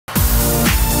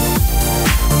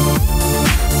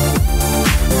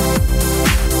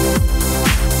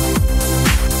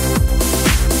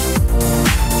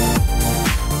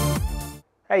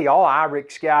Hey y'all,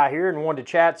 Irix Guy here, and wanted to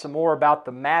chat some more about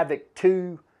the Mavic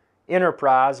 2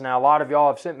 Enterprise. Now, a lot of y'all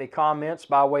have sent me comments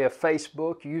by way of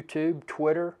Facebook, YouTube,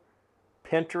 Twitter,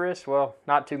 Pinterest. Well,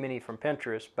 not too many from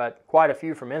Pinterest, but quite a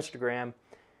few from Instagram.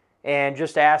 And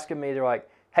just asking me, they're like,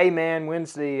 hey man,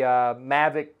 when's the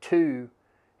Mavic 2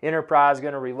 Enterprise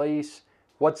going to release?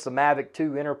 What's the Mavic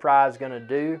 2 Enterprise going to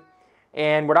do?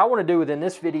 And what I want to do within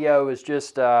this video is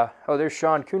just, oh, there's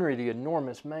Sean Coonery, the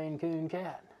enormous Maine Coon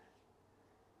cat.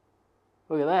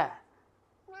 Look at that.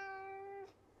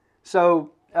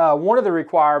 So one of the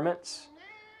requirements,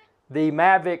 the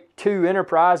Mavic 2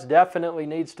 Enterprise definitely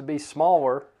needs to be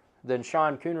smaller than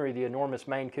Sean Coonery, the enormous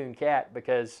Maine Coon cat,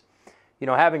 because, you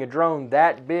know, having a drone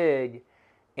that big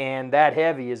and that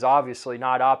heavy is obviously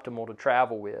not optimal to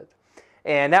travel with.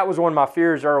 And that was one of my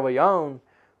fears early on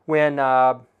when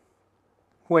at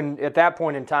that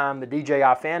point in time the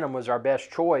DJI Phantom was our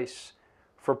best choice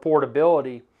for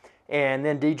portability. And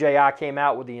then DJI came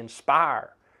out with the Inspire,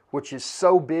 which is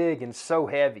so big and so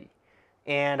heavy.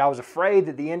 And I was afraid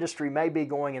that the industry may be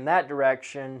going in that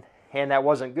direction, and that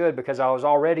wasn't good because I was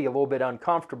already a little bit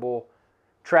uncomfortable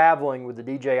traveling with the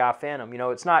DJI Phantom. You know,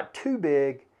 it's not too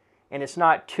big and it's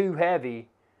not too heavy,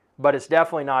 but it's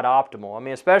definitely not optimal. I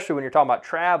mean, especially when you're talking about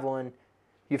traveling,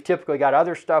 you've typically got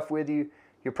other stuff with you.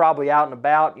 You're probably out and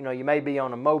about. You know, you may be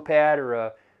on a moped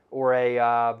or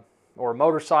a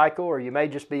motorcycle, or you may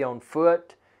just be on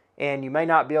foot, and you may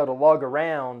not be able to lug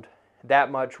around that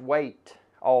much weight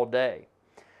all day.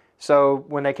 So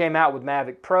when they came out with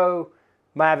Mavic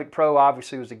Pro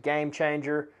obviously was a game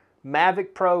changer.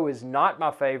 Mavic Pro is not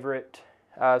my favorite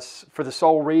for the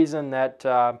sole reason that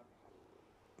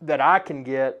I can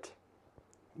get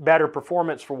better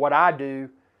performance for what I do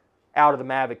out of the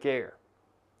Mavic Air.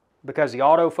 Because the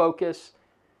autofocus,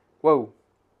 whoa,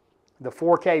 the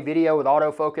 4K video with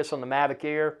autofocus on the Mavic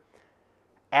Air,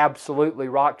 absolutely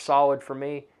rock solid for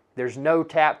me. There's no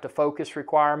tap to focus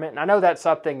requirement. And I know that's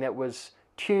something that was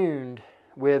tuned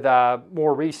with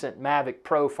more recent Mavic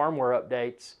Pro firmware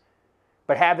updates.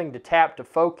 But having to tap to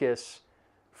focus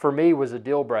for me was a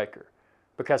deal breaker.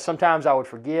 Because sometimes I would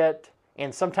forget,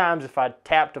 and sometimes if I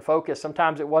tapped to focus,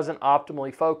 sometimes it wasn't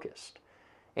optimally focused.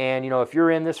 And you know, if you're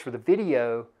in this for the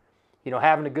video, you know,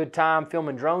 having a good time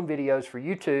filming drone videos for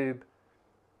YouTube,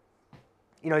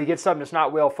 you know, you get something that's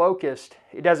not well focused,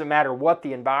 it doesn't matter what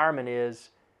the environment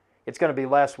is, it's going to be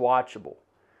less watchable.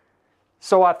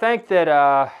 So I think that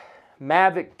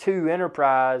Mavic 2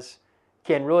 Enterprise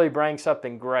can really bring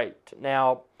something great.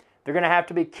 Now, they're going to have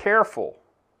to be careful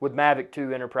with Mavic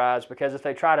 2 Enterprise, because if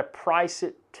they try to price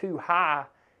it too high,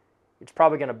 it's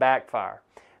probably going to backfire.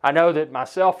 I know that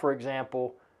myself, for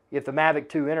example, if the Mavic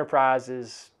 2 Enterprise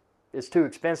is too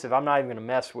expensive, I'm not even going to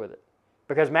mess with it,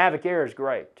 because Mavic Air is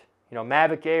great. You know,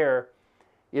 Mavic Air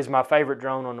is my favorite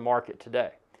drone on the market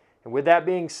today. And with that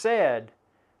being said,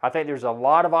 I think there's a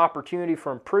lot of opportunity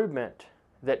for improvement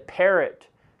that Parrot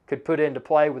could put into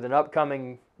play with an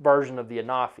upcoming version of the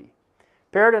Anafi.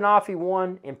 Parrot Anafi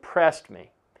 1 impressed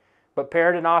me, but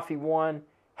Parrot Anafi 1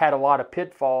 had a lot of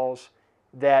pitfalls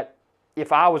that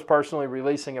if I was personally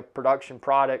releasing a production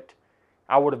product,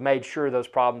 I would have made sure those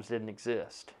problems didn't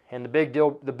exist. And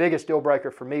the biggest deal breaker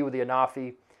for me with the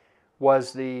Anafi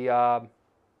was the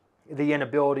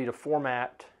inability to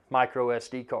format micro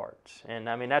SD cards. And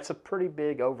I mean, that's a pretty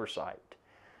big oversight.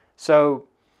 So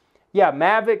yeah,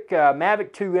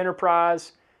 Mavic 2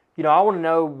 Enterprise, you know, I want to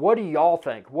know, what do y'all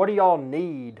think? What do y'all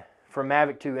need from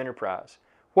Mavic 2 Enterprise?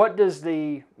 What does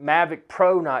the Mavic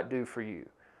Pro not do for you?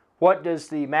 What does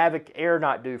the Mavic Air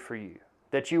not do for you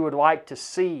that you would like to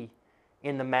see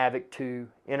in the Mavic 2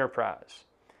 Enterprise?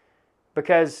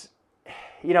 Because,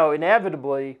 you know,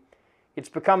 inevitably, it's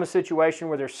become a situation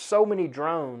where there's so many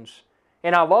drones,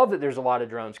 and I love that there's a lot of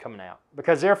drones coming out,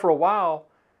 because there for a while,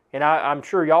 and I'm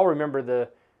sure y'all remember the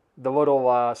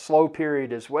little slow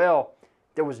period as well,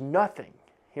 there was nothing.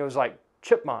 It was like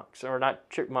chipmunks, or not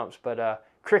chipmunks, but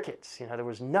crickets. You know, there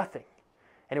was nothing.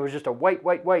 And it was just a wait,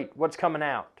 what's coming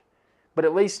out? But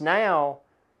at least now,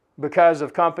 because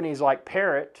of companies like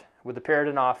Parrot with the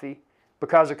Parrot Anafi,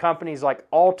 because of companies like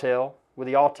Autel with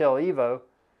the Autel Evo,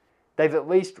 they've at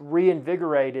least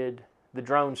reinvigorated the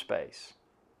drone space.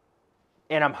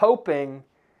 And I'm hoping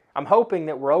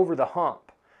that we're over the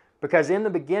hump, because in the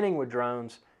beginning with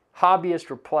drones, hobbyists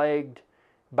were plagued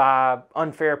by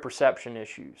unfair perception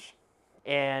issues.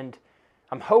 And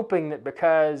I'm hoping that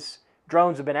because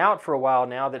drones have been out for a while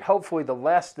now, that hopefully the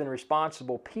less than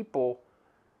responsible people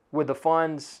with the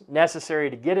funds necessary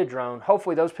to get a drone,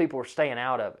 hopefully those people are staying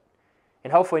out of it.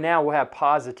 And hopefully now we'll have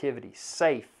positivity,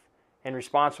 safe and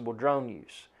responsible drone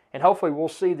use. And hopefully we'll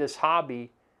see this hobby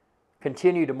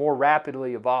continue to more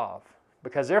rapidly evolve.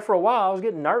 because there for a while I was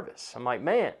getting nervous. I'm like,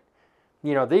 man,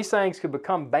 you know, these things could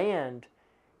become banned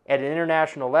at an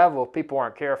international level if people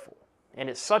aren't careful. And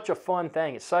it's such a fun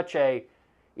thing. It's such a,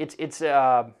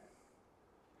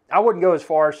 I wouldn't go as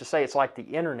far as to say it's like the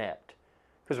internet,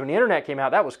 because when the internet came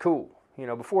out, that was cool. You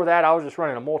know, before that, I was just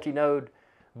running a multi-node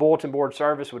bulletin board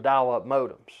service with dial-up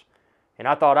modems, and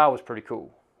I thought I was pretty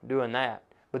cool doing that.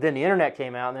 But then the internet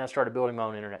came out, and then I started building my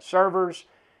own internet servers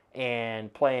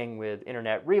and playing with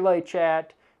internet relay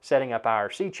chat, setting up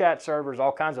IRC chat servers,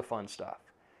 all kinds of fun stuff.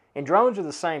 And drones are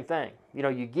the same thing. You know,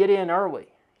 you get in early.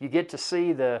 You get to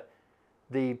see the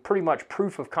pretty much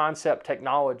proof of concept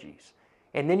technologies.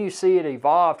 And then you see it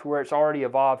evolve to where it's already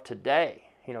evolved today.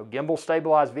 You know, gimbal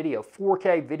stabilized video,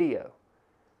 4K video.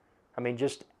 I mean,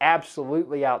 just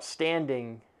absolutely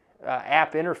outstanding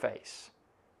app interface.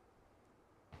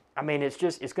 I mean, it's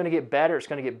going to get better. It's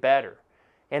going to get better.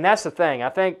 And that's the thing. I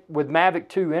think with Mavic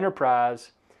 2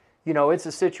 Enterprise, you know, it's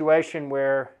a situation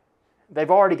where they've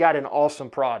already got an awesome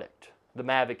product, the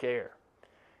Mavic Air.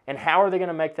 And how are they going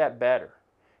to make that better?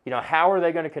 You know, how are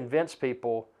they going to convince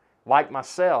people like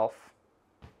myself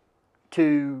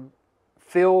to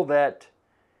feel that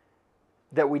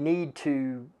we need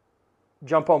to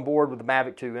jump on board with the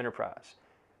Mavic 2 Enterprise?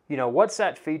 You know, what's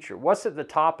that feature? What's at the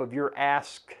top of your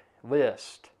ask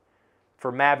list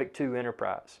for Mavic 2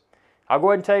 Enterprise? I'll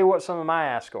go ahead and tell you what some of my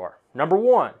asks are. Number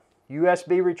one,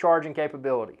 USB recharging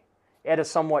capability at a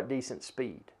somewhat decent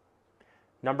speed.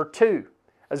 Number two,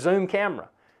 a zoom camera.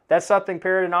 That's something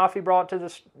Parrot and Offie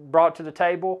brought to the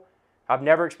table. I've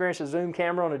never experienced a zoom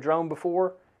camera on a drone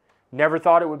before. Never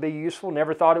thought it would be useful,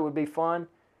 never thought it would be fun,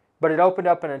 but it opened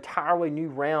up an entirely new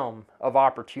realm of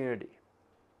opportunity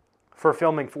for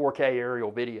filming 4K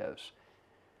aerial videos.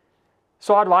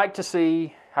 So I'd like to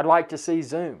see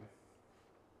zoom.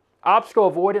 Obstacle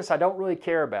avoidance I don't really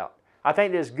care about. I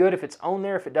think that it's good if it's on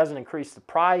there, if it doesn't increase the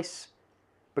price,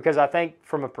 because I think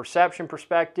from a perception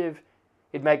perspective,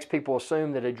 it makes people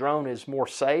assume that a drone is more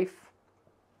safe.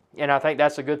 And I think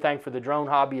that's a good thing for the drone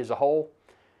hobby as a whole.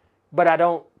 But I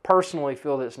don't personally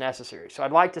feel that it's necessary. So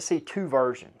I'd like to see two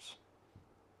versions.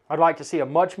 I'd like to see a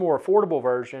much more affordable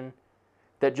version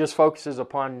that just focuses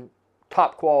upon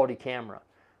top quality camera,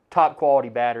 top quality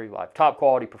battery life, top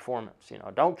quality performance. You know,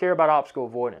 I don't care about obstacle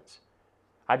avoidance.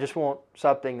 I just want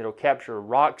something that'll capture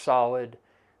rock solid,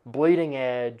 bleeding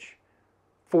edge,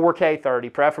 4K 30,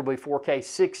 preferably 4K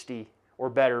 60 or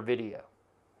better video.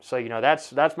 So, you know,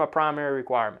 that's my primary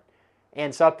requirement.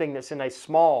 And something that's in a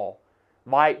small,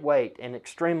 lightweight, and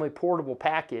extremely portable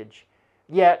package,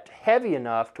 yet heavy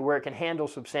enough to where it can handle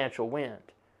substantial wind.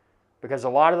 Because a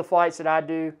lot of the flights that I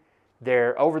do,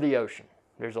 they're over the ocean.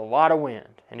 There's a lot of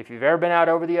wind. And if you've ever been out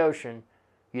over the ocean,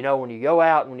 you know when you go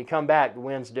out and when you come back, the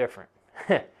wind's different.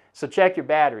 So check your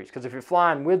batteries, because if you're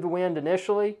flying with the wind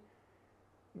initially,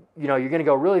 you know, you're going to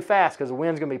go really fast because the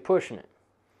wind's going to be pushing it.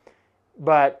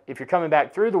 But if you're coming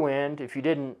back through the wind, if you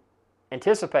didn't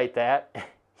anticipate that,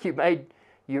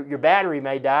 your battery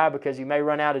may die because you may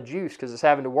run out of juice because it's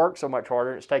having to work so much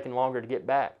harder and it's taking longer to get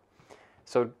back.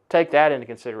 So take that into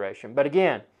consideration. But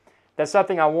again, that's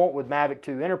something I want with Mavic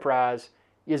 2 Enterprise,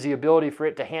 is the ability for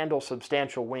it to handle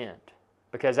substantial wind,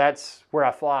 because that's where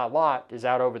I fly a lot, is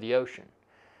out over the ocean.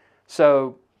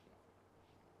 So,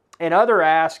 in other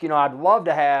asks, you know, I would love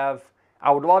to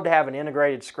have an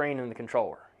integrated screen in the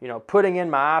controller. You know, putting in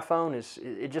my iPhone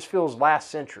it just feels last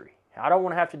century. I don't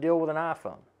want to have to deal with an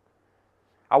iPhone.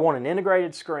 I want an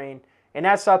integrated screen, and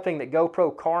that's something that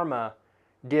GoPro Karma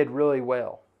did really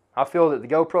well. I feel that the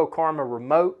GoPro Karma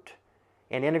remote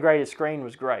and integrated screen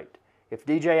was great. If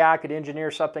DJI could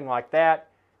engineer something like that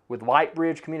with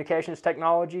LightBridge communications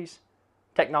technology,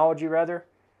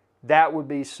 that would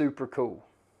be super cool.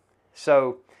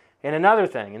 So, and another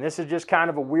thing, and this is just kind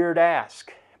of a weird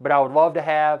ask, but I would love to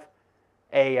have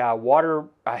a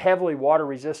heavily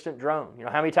water-resistant drone. You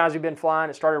know, how many times have you been flying?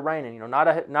 It started raining. You know, not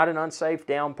an unsafe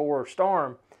downpour or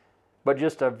storm, but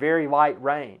just a very light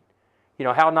rain. You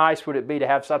know, how nice would it be to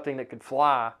have something that could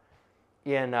fly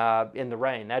in the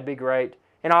rain? That'd be great.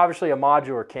 And obviously a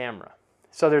modular camera.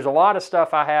 So there's a lot of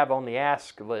stuff I have on the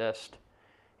ask list,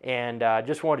 and I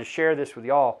just wanted to share this with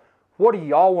y'all. What do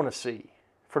y'all want to see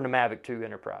from the Mavic 2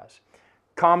 Enterprise?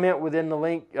 Comment within the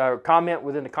link, comment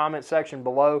within the comment section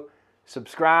below.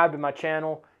 Subscribe to my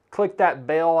channel. Click that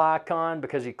bell icon,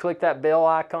 because you click that bell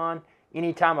icon,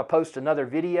 anytime I post another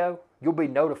video, you'll be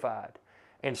notified.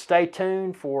 And stay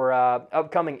tuned for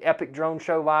upcoming Epic Drone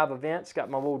Show live events. Got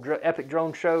my little Epic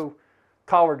Drone Show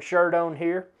collared shirt on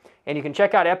here. And you can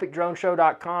check out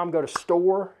epicdroneshow.com, go to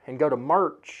store, and go to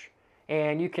merch.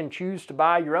 And you can choose to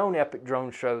buy your own Epic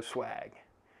Drone Show swag.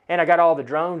 And I got all the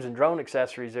drones and drone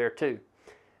accessories there too.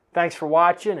 Thanks for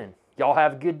watching, and y'all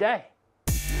have a good day.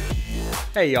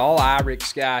 Hey y'all, Rick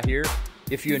Sky here.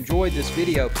 If you enjoyed this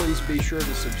video, please be sure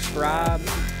to subscribe,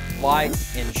 like,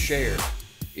 and share.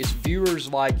 It's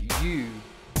viewers like you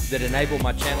that enable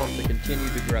my channel to continue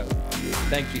to grow.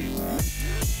 Thank you.